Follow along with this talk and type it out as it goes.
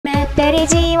तेरी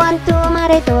जीवन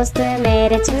तुम्हारे दोस्त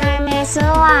मेरे चैनल में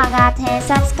स्वागत है।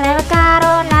 सब्सक्राइब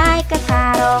करो, लाइक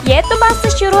करो। ये तो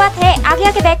बस शुरुआत है, आगे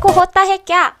आगे देखो होता है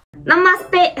क्या।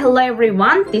 Namaste, hello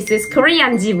everyone, this is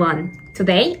Korean Jiwon.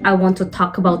 Today I want to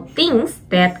talk about things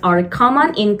that are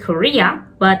common in Korea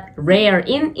but rare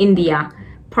in India.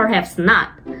 Perhaps not.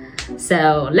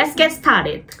 So let's get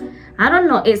started. I don't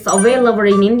know it's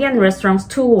available in Indian restaurants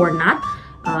too or not.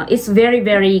 It's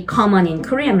very common in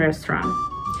Korean restaurant.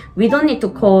 We don't need to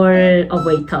call a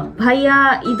waiter.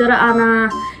 Bhaiya, idhar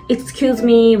aana. Excuse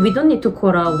me, we don't need to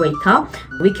call a waiter.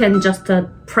 We can just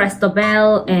press the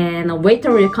bell and a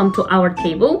waiter will come to our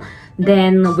table.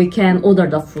 Then we can order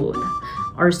the food.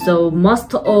 Also,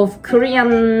 most of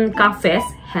Korean cafes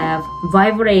have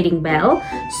vibrating bell.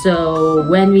 So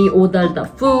when we order the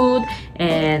food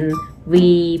and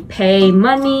we pay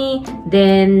money,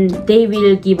 then they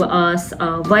will give us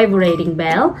a vibrating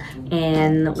bell,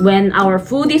 and when our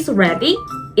food is ready,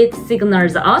 it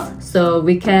signals us so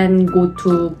we can go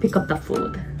to pick up the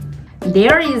food.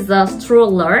 There is a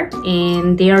stroller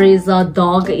and there is a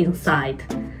dog inside,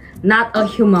 not a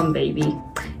human baby.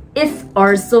 It's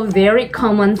also very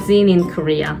common scene in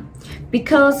Korea.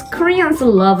 Because Koreans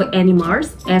love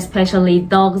animals, especially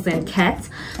dogs and cats,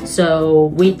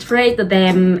 so we treat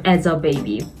them as a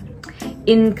baby.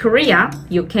 In Korea,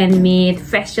 you can meet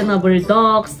fashionable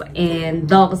dogs and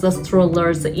dogs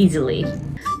strollers easily.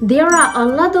 There are a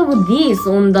lot of these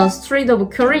on the street of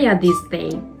Korea these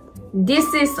days.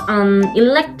 This is an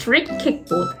electric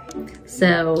kickboard.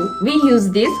 So we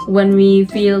use this when we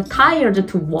feel tired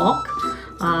to walk,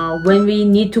 when we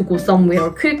need to go somewhere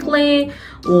quickly,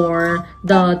 or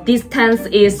the distance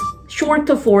is short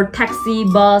for taxi,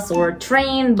 bus, or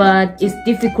train, but it's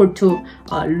difficult to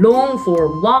long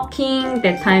for walking.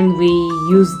 That time we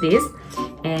use this,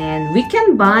 and we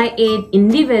can buy it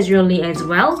individually as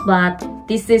well, but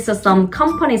this is some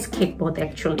company's kickboard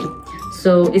actually,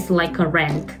 so it's like a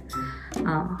rent.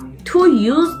 To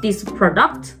use this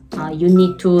product, you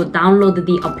need to download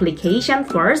the application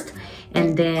first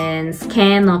and then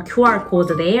scan a QR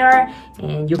code there,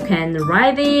 and you can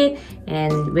ride it,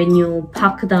 and when you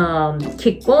park the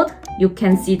kickboard, you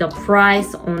can see the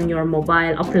price on your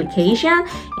mobile application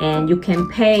and you can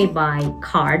pay by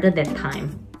card at that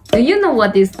time. Do you know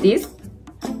what is this?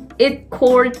 It's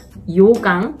called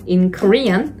yogang in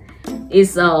Korean.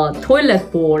 It's a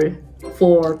toilet bowl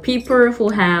for people who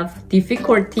have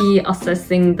difficulty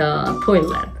accessing the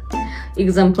toilet.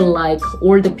 Example like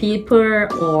old people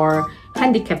or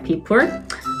handicapped people.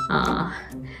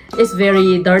 It's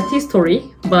very dirty story,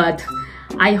 but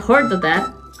I heard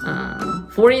that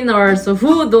foreigners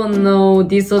who don't know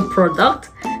this product,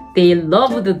 they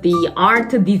loved the art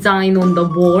design on the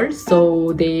wall,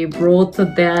 so they brought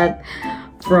that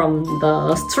from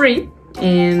the street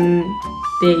and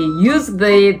they used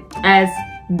it as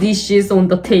dishes on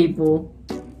the table.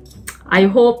 I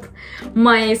hope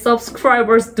my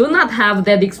subscribers do not have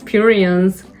that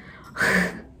experience.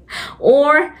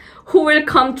 Or who will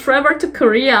come travel to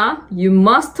Korea, you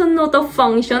must know the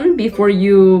function before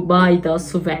you buy the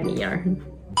souvenir.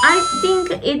 I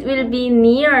think it will be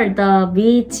near the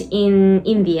beach in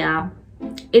India.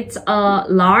 It's a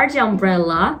large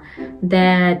umbrella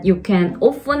that you can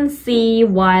often see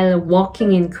while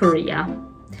walking in Korea.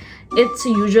 It's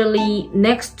usually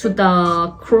next to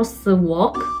the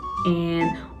crosswalk,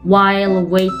 and while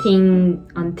waiting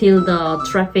until the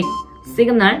traffic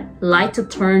signal light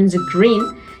turns green,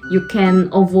 you can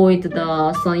avoid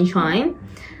the sunshine.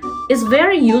 It's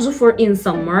very useful in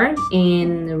summer,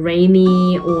 in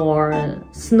rainy or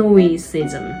snowy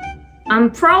season. I'm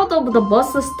proud of the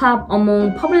bus stop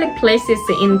among public places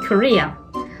in Korea.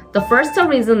 The first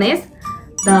reason is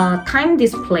the time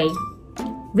display.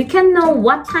 We can know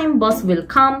what time bus will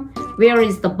come, where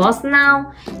is the bus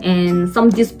now, and some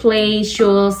display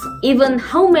shows even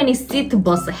how many seats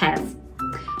bus has.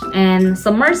 And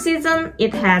summer season,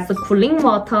 it has cooling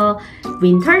water.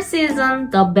 Winter season,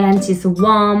 the bench is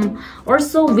warm.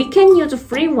 Also, we can use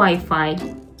free Wi-Fi.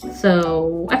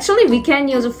 So actually, we can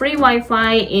use free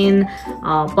Wi-Fi in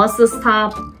bus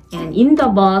stop and in the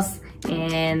bus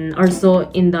and also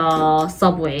in the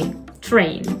subway,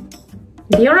 train.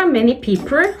 There are many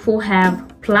people who have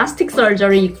plastic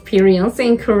surgery experience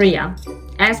in Korea,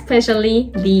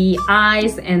 especially the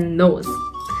eyes and nose.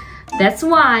 That's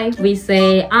why we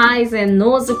say eyes and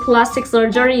nose plastic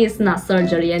surgery is not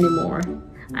surgery anymore.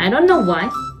 I don't know why.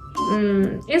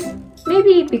 It's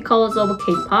maybe because of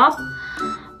K-pop.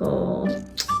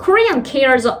 Korean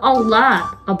cares a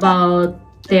lot about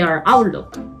their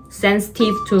outlook,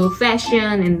 sensitive to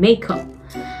fashion and makeup.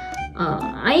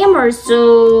 I am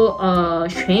also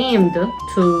ashamed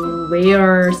to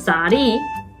wear sari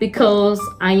because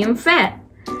I am fat.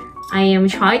 I am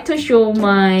shy to show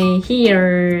my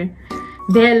hair,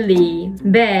 belly,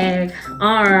 back,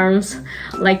 arms,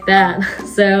 like that.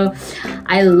 So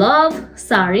I love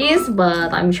saris,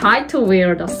 but I'm shy to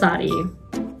wear the sari.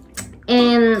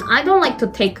 And I don't like to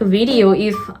take a video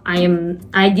if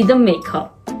I didn't make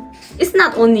up. It's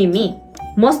not only me.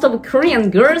 Most of Korean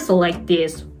girls are like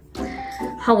this.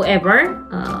 However,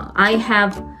 I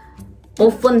have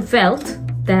often felt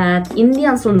that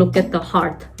Indians look at the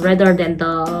heart rather than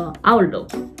the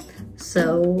outlook.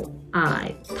 So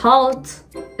I thought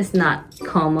it's not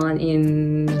common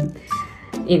in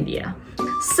India.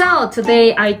 So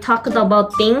today I talked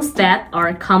about things that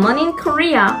are common in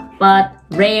Korea but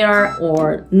rare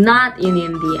or not in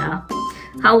India.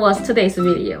 How was today's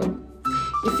video?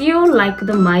 If you liked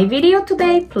my video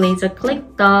today, please click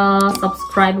the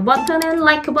subscribe button and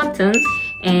like button.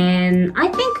 And I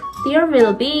think there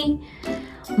will be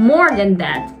more than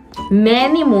that,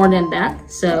 many more than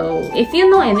that. So if you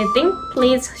know anything,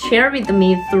 please share with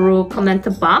me through comment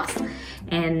box.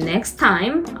 And next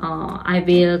time, I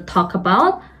will talk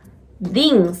about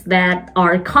things that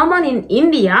are common in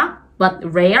India but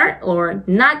rare or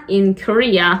not in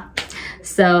Korea.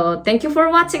 So thank you for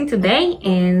watching today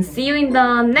and see you in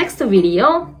the next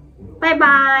video. Bye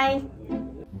bye.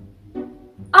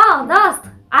 दोस्त,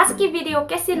 आज की video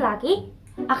कैसी लगी?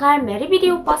 अगर मेरी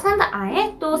video पसंद आए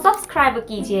तो सब्सक्राइब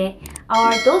कीजिए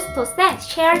और दोस्तों से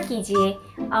शेयर कीजिए।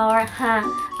 और हाँ,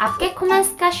 आपके कमेंट्स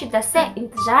का शिद्दत से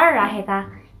इंतजार रहेगा।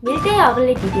 मिलते हैं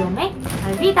अगले वीडियो में।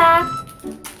 अलविदा।